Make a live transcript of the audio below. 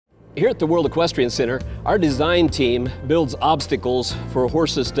Here at the World Equestrian Center, our design team builds obstacles for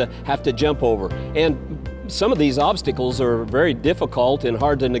horses to have to jump over. And some of these obstacles are very difficult and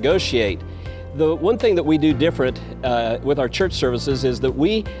hard to negotiate. The one thing that we do different with our church services is that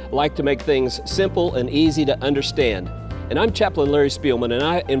we like to make things simple and easy to understand. And I'm Chaplain Larry Spielman, and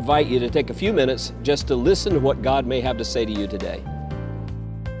I invite you to take a few minutes just to listen to what God may have to say to you today.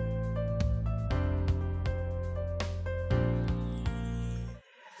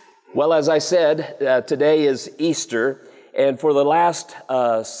 Well, as I said, today is Easter, and for the last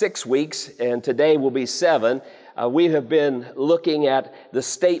 6 weeks, and today will be 7, we have been looking at the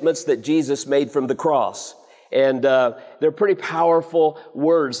statements that Jesus made from the cross. And they're pretty powerful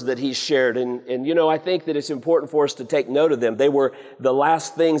words that he shared. And you know, I think that it's important for us to take note of them. They were the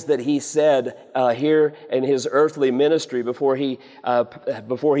last things that he said here in his earthly ministry before he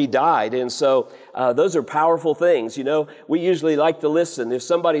died. And so those are powerful things. You know, we usually like to listen. If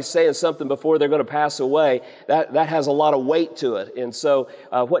somebody's saying something before they're going to pass away, that has a lot of weight to it. And so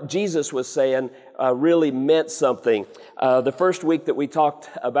what Jesus was saying really meant something. The first week that we talked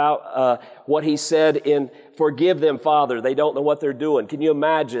about what he said in "Forgive them, Father, they don't know what they're doing." Can you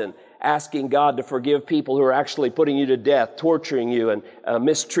imagine asking God to forgive people who are actually putting you to death, torturing you, and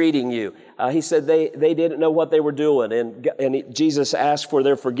mistreating you? He said they didn't know what they were doing, and Jesus asked for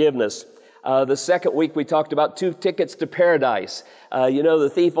their forgiveness. The second week we talked about 2 tickets to paradise. You know, the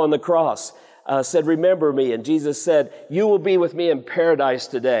thief on the cross said, "Remember me." And Jesus said, "You will be with me in paradise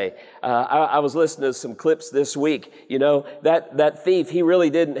today." I was listening to some clips this week. You know, that thief, he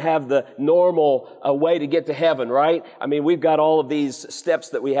really didn't have the normal way to get to heaven, right? I mean, we've got all of these steps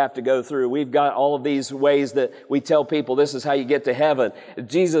that we have to go through. We've got all of these ways that we tell people this is how you get to heaven.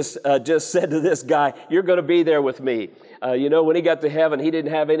 Jesus just said to this guy, "You're going to be there with me." You know, when he got to heaven, he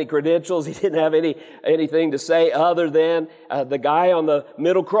didn't have any credentials. He didn't have anything to say other than the guy on the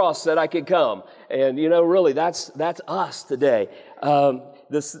middle cross said I could come. And, you know, really, that's us today.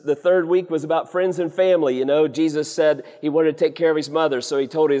 The third week was about friends and family. You know, Jesus said he wanted to take care of his mother. So he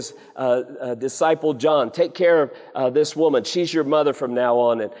told his disciple John, "Take care of this woman. She's your mother from now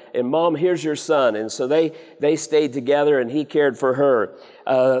on. And Mom, here's your son." And so they stayed together and he cared for her.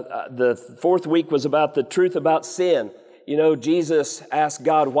 The fourth week was about the truth about sin. You know, Jesus asked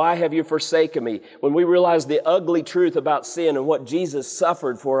God, "Why have you forsaken me?" When we realize the ugly truth about sin and what Jesus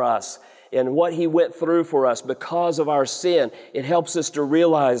suffered for us and what he went through for us because of our sin, it helps us to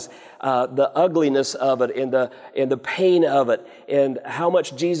realize the ugliness of it and the pain of it and how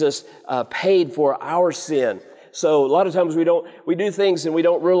much Jesus paid for our sin. So a lot of times we do things and we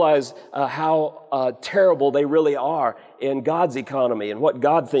don't realize how terrible they really are in God's economy and what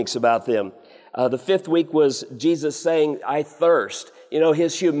God thinks about them. The fifth week was Jesus saying, "I thirst." You know,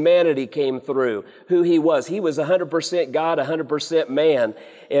 his humanity came through, who he was. He was 100% God, 100% man.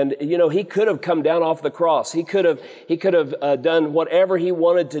 And, you know, he could have come down off the cross. He could have done whatever he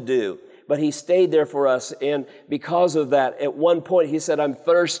wanted to do. But he stayed there for us. And because of that, at one point he said, "I'm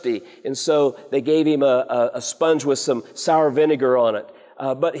thirsty." And so they gave him a sponge with some sour vinegar on it.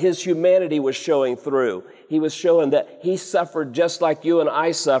 But his humanity was showing through. He was showing that he suffered just like you and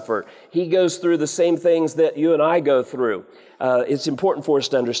I suffer. He goes through the same things that you and I go through. It's important for us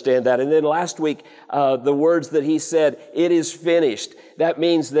to understand that. And then last week, the words that he said, "It is finished." That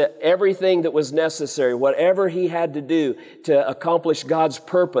means that everything that was necessary, whatever he had to do to accomplish God's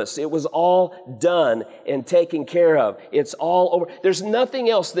purpose, it was all done and taken care of. It's all over. There's nothing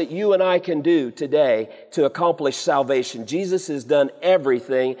else that you and I can do today to accomplish salvation. Jesus has done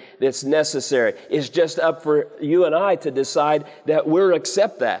everything that's necessary. It's just up for you and I to decide that we'll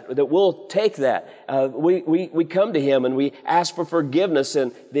accept that we'll take that. We come to him and we ask for forgiveness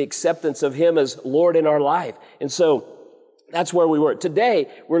and the acceptance of him as Lord in our life. And so that's where we were. Today,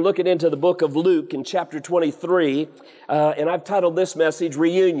 we're looking into the book of Luke in chapter 23, and I've titled this message,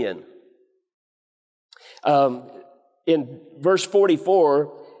 Reunion. In verse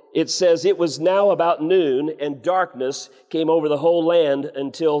 44, it says, "It was now about noon, and darkness came over the whole land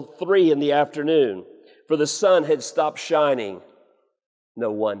until 3 in the afternoon, for the sun had stopped shining."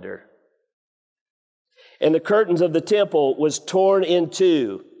 No wonder. "And the curtains of the temple was torn in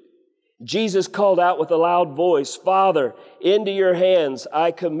two. Jesus called out with a loud voice, 'Father, into your hands I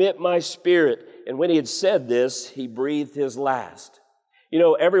commit my spirit.' And when he had said this, he breathed his last." You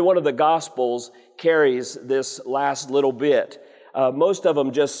know, every one of the Gospels carries this last little bit. Most of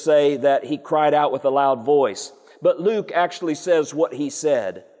them just say that he cried out with a loud voice. But Luke actually says what he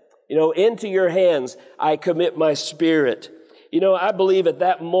said. You know, "Into your hands I commit my spirit." You know, I believe at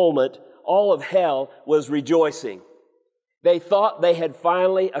that moment, all of hell was rejoicing. They thought they had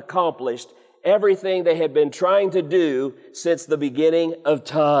finally accomplished everything they had been trying to do since the beginning of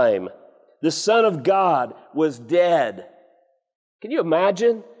time. The Son of God was dead. Can you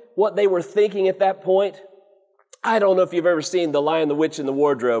imagine what they were thinking at that point? I don't know if you've ever seen The Lion, the Witch, and the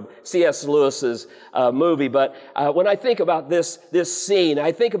Wardrobe, C.S. Lewis's movie, but when I think about this scene,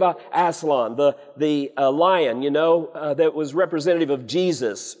 I think about Aslan, the lion, that was representative of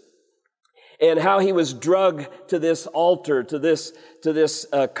Jesus, and how he was drugged to this altar, to this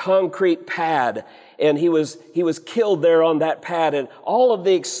concrete pad, and he was killed there on that pad, and all of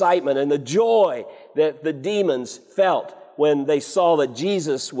the excitement and the joy that the demons felt when they saw that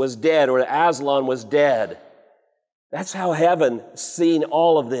Jesus was dead or that Aslan was dead. That's how heaven seen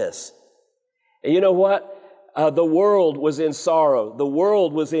all of this. And you know what? The world was in sorrow. The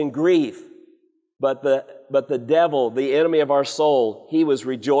world was in grief. But the devil, the enemy of our soul, he was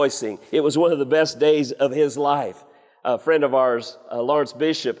rejoicing. It was one of the best days of his life. A friend of ours, Lawrence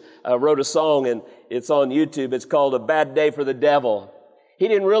Bishop, wrote a song, and it's on YouTube. It's called "A Bad Day for the Devil." He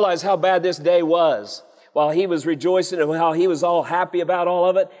didn't realize how bad this day was. While he was rejoicing and how he was all happy about all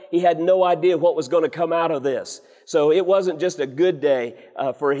of it, he had no idea what was going to come out of this. So it wasn't just a good day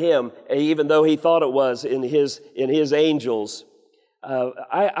for him, even though he thought it was in his angels.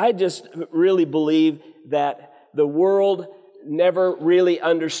 I just really believe that the world never really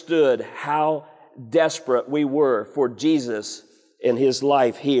understood how desperate we were for Jesus in his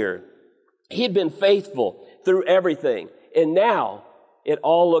life here. He had been faithful through everything, and now it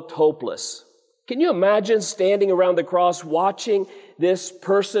all looked hopeless. Can you imagine standing around the cross watching this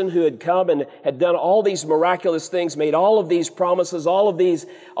person who had come and had done all these miraculous things, made all of these promises, all of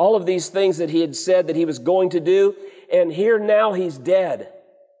these things that he had said that he was going to do, and here now he's dead.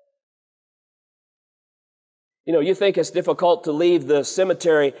 You think it's difficult to leave the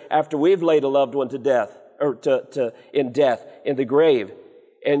cemetery after we've laid a loved one to death, or in death, in the grave.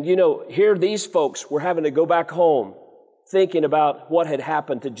 And here these folks were having to go back home thinking about what had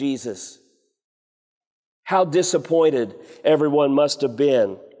happened to Jesus. How disappointed everyone must have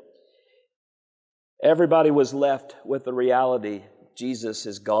been. Everybody was left with the reality, Jesus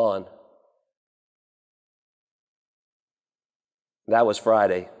is gone. That was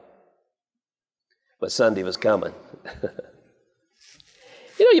Friday, but Sunday was coming.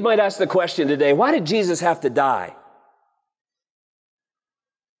 You might ask the question today, why did Jesus have to die?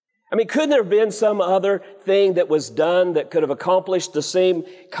 Couldn't there have been some other thing that was done that could have accomplished the same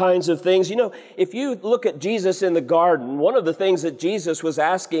kinds of things? If you look at Jesus in the garden, one of the things that Jesus was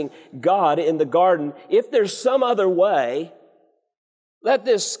asking God in the garden, if there's some other way, let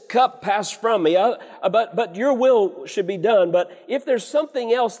this cup pass from me, but your will should be done. But if there's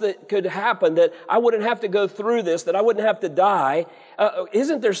something else that could happen, that I wouldn't have to go through this, that I wouldn't have to die,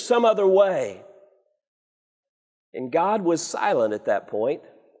 isn't there some other way? And God was silent at that point.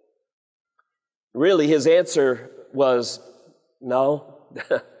 Really, his answer was, no,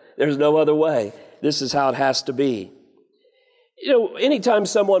 there's no other way. This is how it has to be. Anytime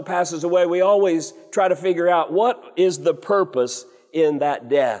someone passes away, we always try to figure out what is the purpose in that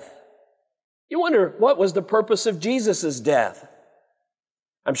death. You wonder, what was the purpose of Jesus' death?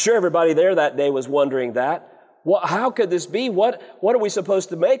 I'm sure everybody there that day was wondering that. How could this be? What are we supposed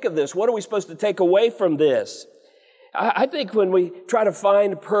to make of this? What are we supposed to take away from this? I think when we try to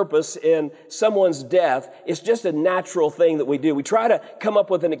find purpose in someone's death, it's just a natural thing that we do. We try to come up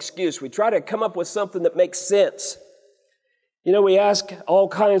with an excuse. We try to come up with something that makes sense. We ask all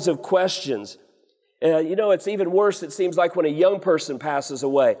kinds of questions. It's even worse, it seems like, when a young person passes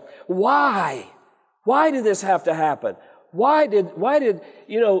away. Why? Why did this have to happen? Why did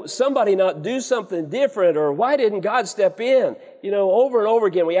somebody not do something different? Or why didn't God step in? Over and over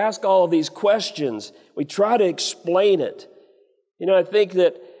again, we ask all of these questions. We try to explain it. I think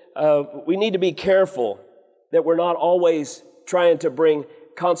that we need to be careful that we're not always trying to bring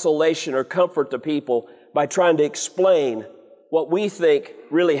consolation or comfort to people by trying to explain what we think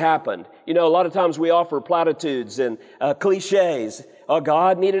really happened. A lot of times we offer platitudes and cliches. Oh,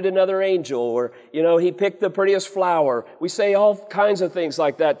 God needed another angel, or, he picked the prettiest flower. We say all kinds of things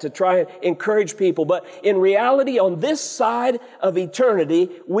like that to try and encourage people. But in reality, on this side of eternity,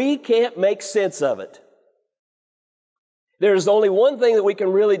 we can't make sense of it. There's only one thing that we can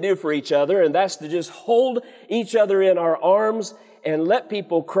really do for each other, and that's to just hold each other in our arms and let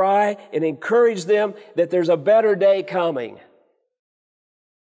people cry and encourage them that there's a better day coming.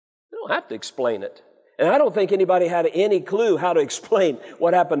 We don't have to explain it. And I don't think anybody had any clue how to explain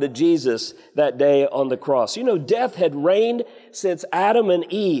what happened to Jesus that day on the cross. You know, death had reigned since Adam and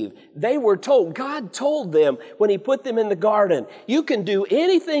Eve. They were told, God told them when He put them in the garden, you can do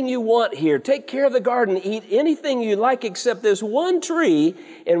anything you want here. Take care of the garden, eat anything you like except this one tree.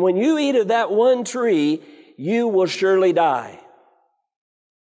 And when you eat of that one tree, you will surely die.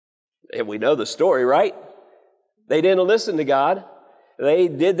 And we know the story, right? They didn't listen to God. They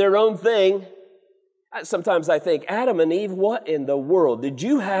did their own thing. Sometimes I think, Adam and Eve, what in the world? Did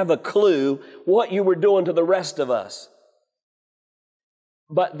you have a clue what you were doing to the rest of us?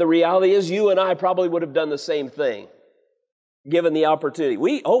 But the reality is you and I probably would have done the same thing, given the opportunity.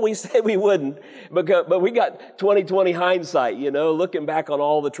 We always say we wouldn't, but we got 20/20 hindsight, you know, looking back on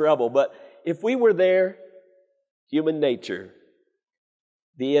all the trouble. But if we were there, human nature,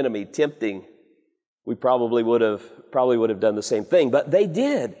 the enemy tempting, we probably would have done the same thing. But they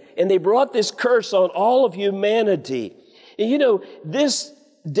did. And they brought this curse on all of humanity. And you know, this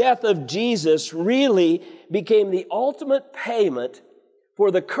death of Jesus really became the ultimate payment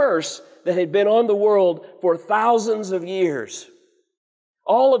for the curse that had been on the world for thousands of years.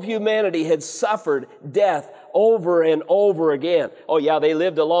 All of humanity had suffered death over and over again. Oh yeah, they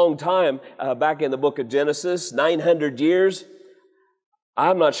lived a long time back in the book of Genesis, 900 years.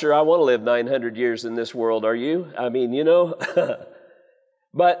 I'm not sure I want to live 900 years in this world, are you? I mean, you know.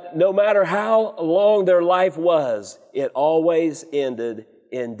 But no matter how long their life was, it always ended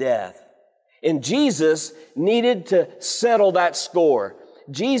in death. And Jesus needed to settle that score.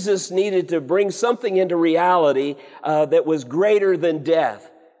 Jesus needed to bring something into reality that was greater than death,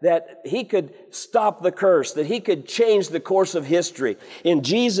 that He could stop the curse, that He could change the course of history. And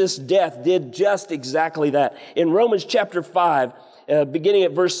Jesus' death did just exactly that. In Romans chapter 5, beginning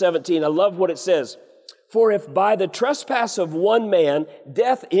at verse 17, I love what it says. For if by the trespass of one man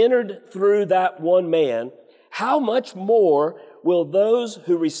death entered through that one man, how much more will those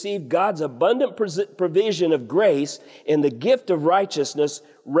who receive God's abundant provision of grace and the gift of righteousness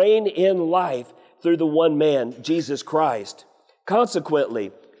reign in life through the one man, Jesus Christ?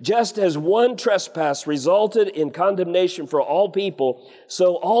 Consequently, just as one trespass resulted in condemnation for all people,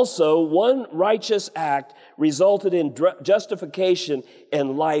 so also one righteous act resulted in justification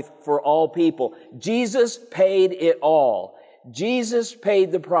and life for all people. Jesus paid it all. Jesus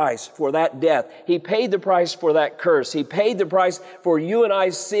paid the price for that death. He paid the price for that curse. He paid the price for you and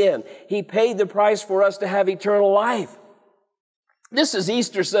I's sin. He paid the price for us to have eternal life. This is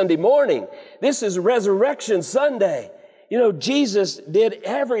Easter Sunday morning. This is Resurrection Sunday. You know, Jesus did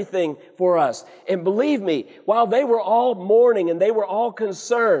everything for us. And believe me, while they were all mourning and they were all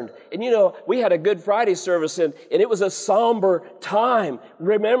concerned, and you know, we had a Good Friday service and it was a somber time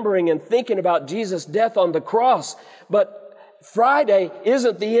remembering and thinking about Jesus' death on the cross. But Friday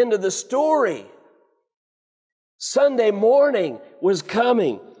isn't the end of the story. Sunday morning was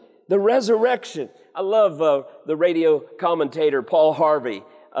coming. The resurrection. I love the radio commentator Paul Harvey.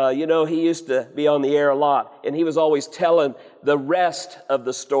 You know, he used to be on the air a lot, and he was always telling the rest of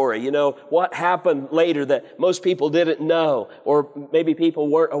the story. You know, what happened later that most people didn't know, or maybe people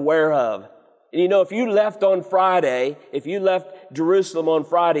weren't aware of. And you know, if you left on Friday, if you left Jerusalem on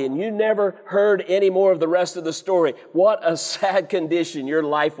Friday, and you never heard any more of the rest of the story, what a sad condition your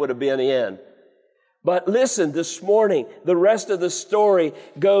life would have been in. But listen, this morning, the rest of the story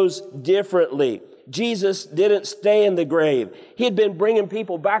goes differently. Jesus didn't stay in the grave. He had been bringing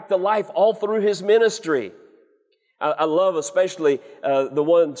people back to life all through His ministry. I love especially the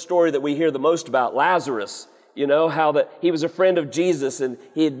one story that we hear the most about, Lazarus. You know, how that he was a friend of Jesus and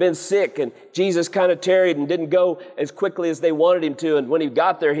he had been sick and Jesus kind of tarried and didn't go as quickly as they wanted him to. And when he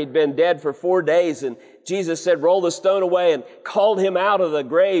got there, he'd been dead for 4 days. And Jesus said, roll the stone away, and called him out of the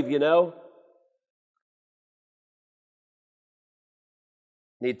grave, you know.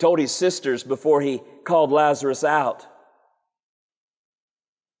 And he told his sisters before he called Lazarus out,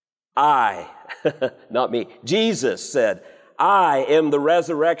 not me, Jesus said, I am the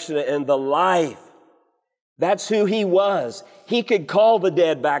resurrection and the life. That's who He was. He could call the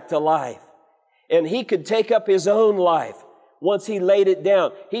dead back to life. And He could take up His own life once He laid it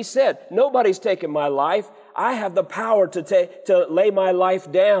down. He said, nobody's taken my life. I have the power to lay my life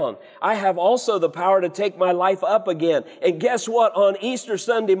down. I have also the power to take my life up again. And guess what? On Easter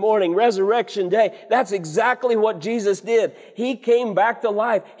Sunday morning, Resurrection Day, that's exactly what Jesus did. He came back to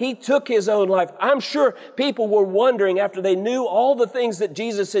life. He took His own life. I'm sure people were wondering after they knew all the things that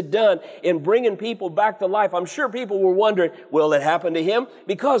Jesus had done in bringing people back to life. I'm sure people were wondering, will it happen to Him?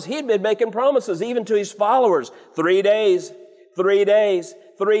 Because He'd been making promises even to His followers. 3 days, 3 days,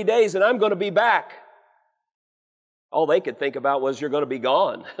 3 days, and I'm going to be back. All they could think about was, you're going to be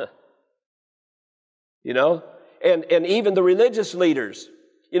gone. you know? And even the religious leaders,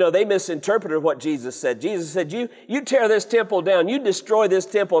 you know, they misinterpreted what Jesus said. Jesus said, you tear this temple down, you destroy this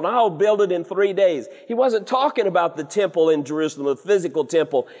temple, and I'll build it in 3 days. He wasn't talking about the temple in Jerusalem, the physical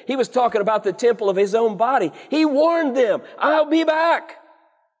temple. He was talking about the temple of his own body. He warned them, I'll be back.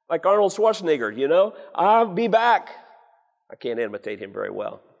 Like Arnold Schwarzenegger, you know, I'll be back. I can't imitate him very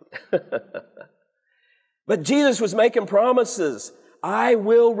well. But Jesus was making promises. I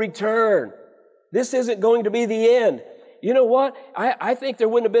will return. This isn't going to be the end. You know what? I think there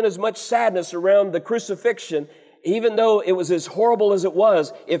wouldn't have been as much sadness around the crucifixion, even though it was as horrible as it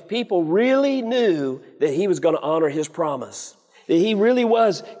was, if people really knew that he was going to honor his promise, that he really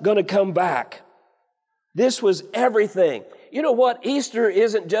was going to come back. This was everything. You know what? Easter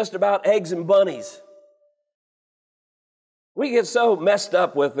isn't just about eggs and bunnies. We get so messed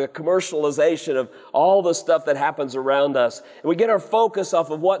up with the commercialization of all the stuff that happens around us. And we get our focus off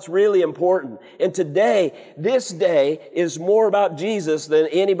of what's really important. And today, this day is more about Jesus than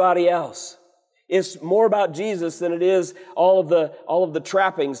anybody else. It's more about Jesus than it is all of the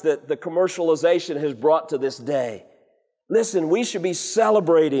trappings that the commercialization has brought to this day. Listen, we should be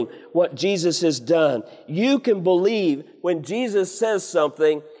celebrating what Jesus has done. You can believe when Jesus says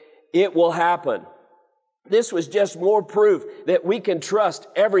something, it will happen. This was just more proof that we can trust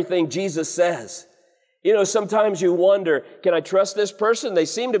everything Jesus says. You know, sometimes you wonder, can I trust this person? They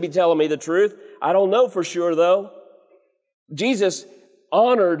seem to be telling me the truth. I don't know for sure, though. Jesus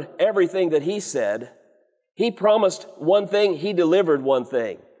honored everything that he said. He promised one thing, he delivered one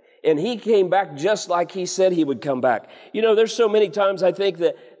thing. And he came back just like he said he would come back. You know, there's so many times I think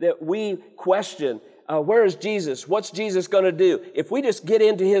that we question, where is Jesus? What's Jesus going to do? If we just get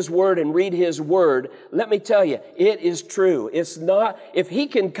into his word and read his word, let me tell you, it is true. It's not, if he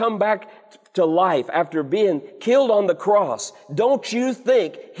can come back to life after being killed on the cross, don't you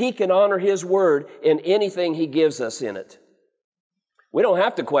think he can honor his word in anything he gives us in it? We don't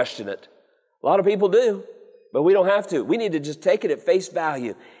have to question it. A lot of people do, but we don't have to. We need to just take it at face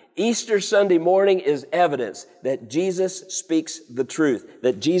value. Easter Sunday morning is evidence that Jesus speaks the truth,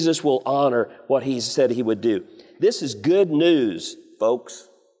 that Jesus will honor what he said he would do. This is good news, folks.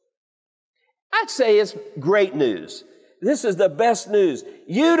 I'd say it's great news. This is the best news.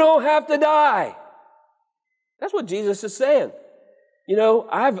 You don't have to die. That's what Jesus is saying. You know,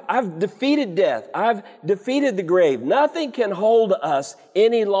 I've defeated death. I've defeated the grave. Nothing can hold us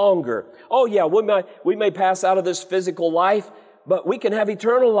any longer. Oh yeah, we may pass out of this physical life, but we can have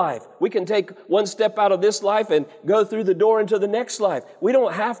eternal life. We can take one step out of this life and go through the door into the next life. We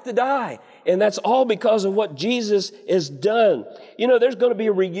don't have to die. And that's all because of what Jesus has done. You know, there's going to be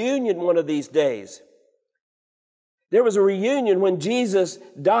a reunion one of these days. There was a reunion when Jesus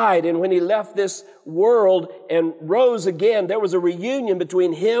died and when he left this world and rose again. There was a reunion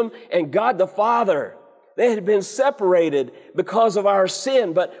between him and God the Father. They had been separated because of our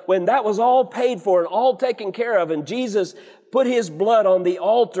sin. But when that was all paid for and all taken care of, and Jesus put his blood on the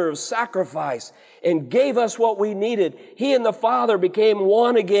altar of sacrifice and gave us what we needed, he and the Father became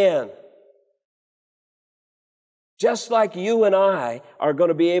one again. Just like you and I are going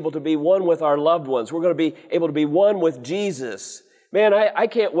to be able to be one with our loved ones. We're going to be able to be one with Jesus. Man, I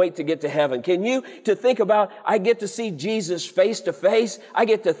can't wait to get to heaven. Can you? To think about, I get to see Jesus face to face. I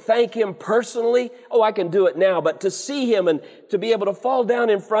get to thank him personally. Oh, I can do it now. But to see him and to be able to fall down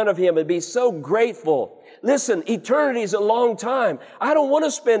in front of him and be so grateful. Listen, eternity is a long time. I don't want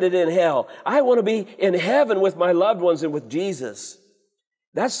to spend it in hell. I want to be in heaven with my loved ones and with Jesus.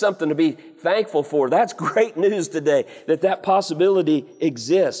 That's something to be thankful for. That's great news today, that possibility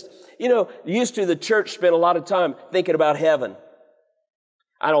exists. You know, used to the church spent a lot of time thinking about heaven.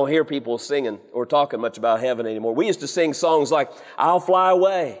 I don't hear people singing or talking much about heaven anymore. We used to sing songs like, I'll fly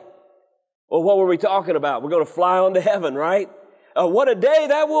away. Well, what were we talking about? We're going to fly on to heaven, right? What a day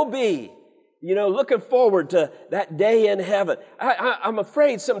that will be. You know, looking forward to that day in heaven. I'm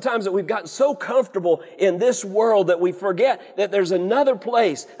afraid sometimes that we've gotten so comfortable in this world that we forget that there's another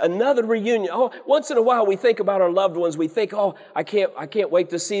place, another reunion. Oh, once in a while we think about our loved ones. We think, oh, I can't wait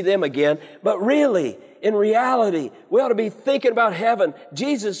to see them again. But really, in reality, we ought to be thinking about heaven.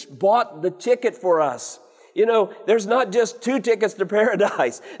 Jesus bought the ticket for us. You know, there's not just 2 tickets to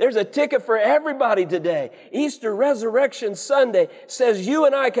paradise. There's a ticket for everybody today. Easter Resurrection Sunday says you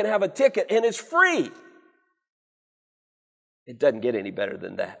and I can have a ticket and it's free. It doesn't get any better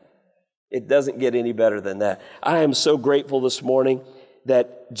than that. It doesn't get any better than that. I am so grateful this morning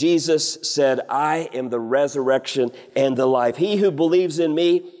that Jesus said, I am the resurrection and the life. He who believes in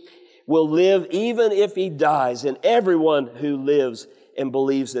me will live even if he dies, and everyone who lives and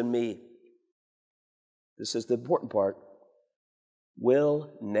believes in me, this is the important part,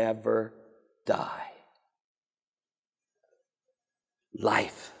 will never die.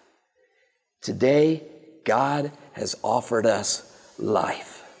 life. Today, God has offered us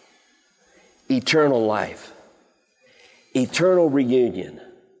life, eternal life, eternal reunion.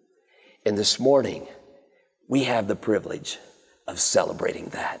 And this morning, we have the privilege of celebrating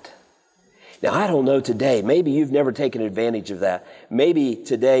that. Now, I don't know today, maybe you've never taken advantage of that. Maybe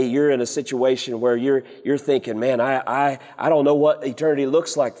today you're in a situation where you're thinking, man, I don't know what eternity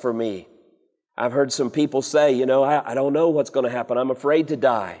looks like for me. I've heard some people say, I don't know what's going to happen. I'm afraid to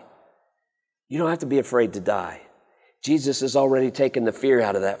die. You don't have to be afraid to die. Jesus has already taken the fear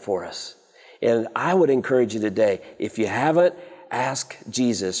out of that for us. And I would encourage you today, if you haven't, ask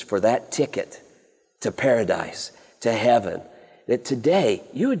Jesus for that ticket to paradise, to heaven, that today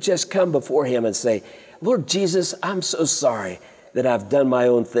you would just come before Him and say, Lord Jesus, I'm so sorry that I've done my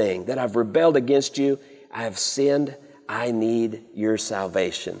own thing, that I've rebelled against you. I have sinned. I need your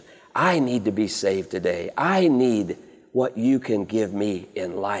salvation. I need to be saved today. I need what you can give me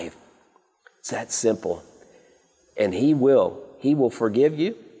in life. It's that simple. And He will forgive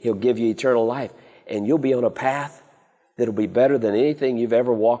you. He'll give you eternal life. And you'll be on a path that'll be better than anything you've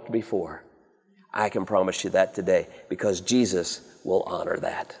ever walked before. I can promise you that today, because Jesus will honor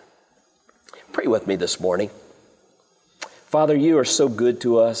that. Pray with me this morning. Father, you are so good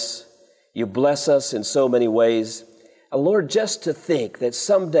to us. You bless us in so many ways. Lord, just to think that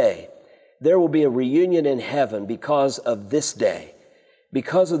someday there will be a reunion in heaven because of this day,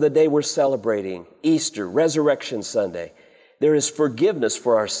 because of the day we're celebrating, Easter, Resurrection Sunday. There is forgiveness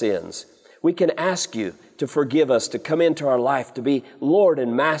for our sins. We can ask you to forgive us, to come into our life, to be Lord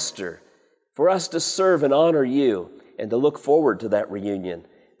and Master, for us to serve and honor you, and to look forward to that reunion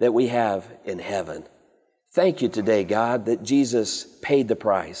that we have in heaven. Thank you today, God, that Jesus paid the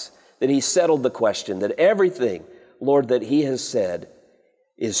price, that He settled the question, that everything, Lord, that He has said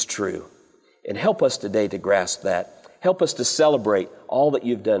is true. And help us today to grasp that. Help us to celebrate all that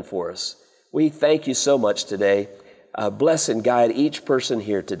you've done for us. We thank you so much today. Bless and guide each person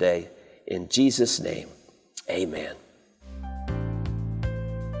here today. In Jesus' name, amen.